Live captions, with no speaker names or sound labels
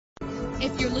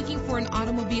If you're looking for an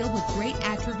automobile with great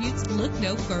attributes, look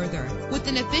no further. With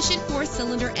an efficient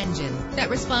 4-cylinder engine that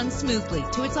responds smoothly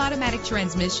to its automatic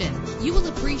transmission, you will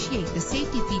appreciate the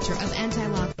safety feature of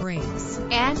anti-lock brakes.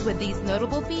 And with these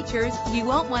notable features, you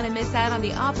won't want to miss out on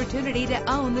the opportunity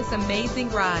to own this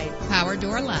amazing ride. Power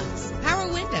door locks, power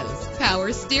windows,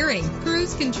 power steering,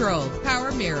 cruise control,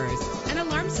 power mirrors, an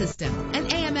alarm system,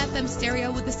 an AM/FM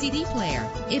stereo with a CD player.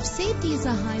 If safety is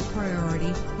a high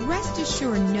priority, rest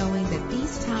assured knowing that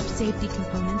these top safety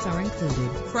components are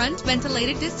included. Front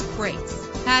ventilated disc brakes,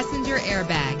 passenger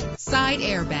airbag, side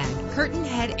airbag, curtain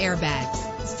head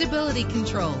airbags, stability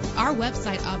control. Our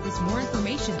website offers more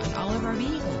information on all of our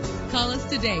vehicles. Call us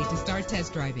today to start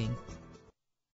test driving.